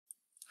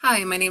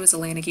Hi, my name is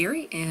Alana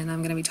Geary, and I'm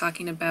going to be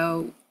talking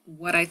about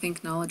what I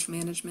think knowledge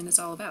management is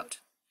all about.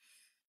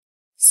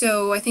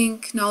 So I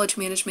think knowledge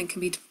management can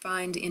be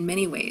defined in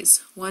many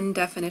ways. One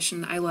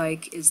definition I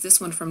like is this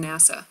one from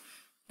NASA.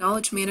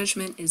 Knowledge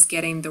management is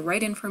getting the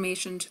right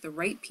information to the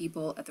right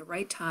people at the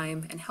right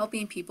time and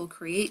helping people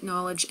create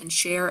knowledge and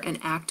share and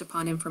act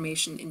upon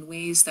information in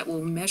ways that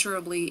will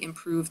measurably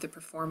improve the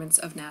performance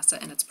of NASA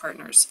and its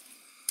partners.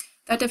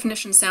 That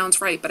definition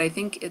sounds right, but I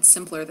think it's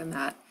simpler than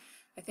that.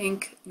 I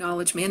think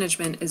knowledge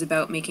management is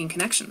about making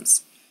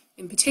connections.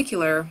 In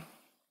particular,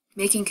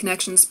 making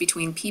connections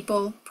between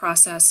people,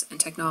 process, and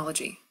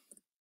technology.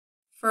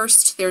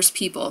 First, there's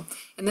people,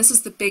 and this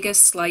is the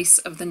biggest slice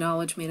of the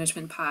knowledge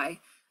management pie.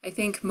 I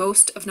think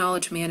most of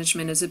knowledge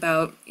management is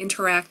about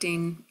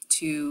interacting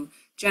to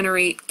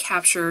generate,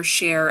 capture,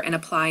 share, and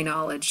apply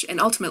knowledge, and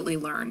ultimately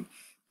learn.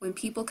 When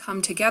people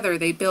come together,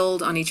 they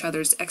build on each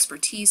other's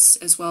expertise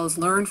as well as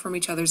learn from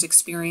each other's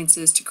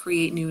experiences to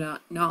create new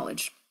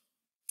knowledge.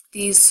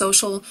 These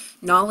social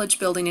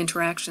knowledge-building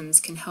interactions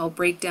can help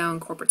break down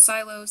corporate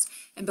silos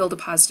and build a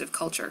positive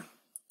culture.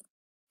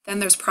 Then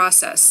there's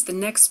process, the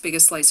next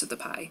biggest slice of the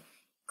pie.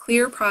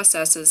 Clear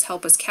processes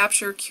help us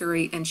capture,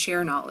 curate, and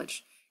share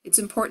knowledge. It's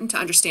important to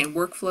understand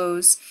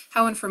workflows,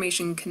 how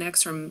information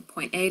connects from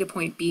point A to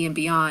point B and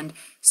beyond,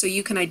 so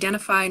you can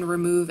identify and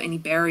remove any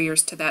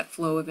barriers to that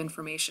flow of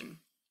information.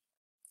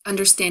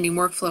 Understanding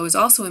workflow is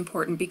also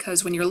important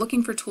because when you're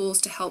looking for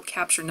tools to help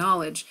capture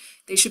knowledge,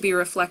 they should be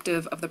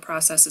reflective of the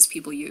processes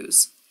people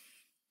use.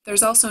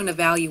 There's also an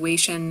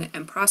evaluation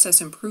and process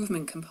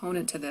improvement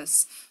component to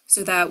this,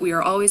 so that we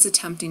are always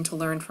attempting to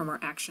learn from our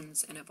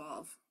actions and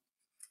evolve.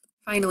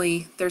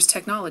 Finally, there's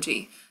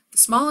technology, the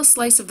smallest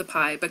slice of the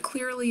pie, but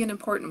clearly an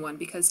important one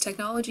because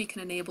technology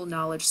can enable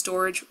knowledge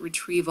storage,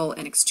 retrieval,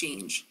 and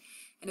exchange.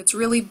 And it's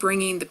really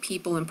bringing the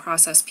people and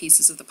process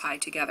pieces of the pie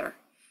together.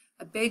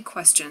 A big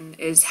question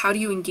is, how do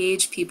you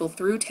engage people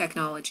through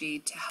technology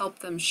to help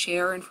them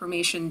share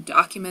information,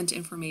 document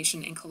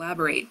information, and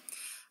collaborate?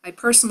 I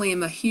personally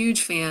am a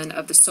huge fan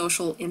of the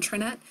social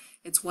intranet.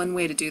 It's one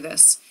way to do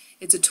this.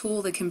 It's a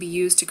tool that can be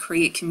used to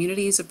create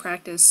communities of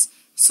practice,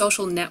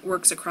 social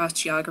networks across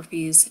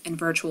geographies, and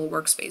virtual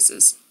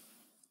workspaces.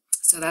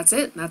 So that's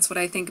it. That's what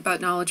I think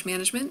about knowledge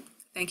management.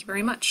 Thank you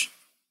very much.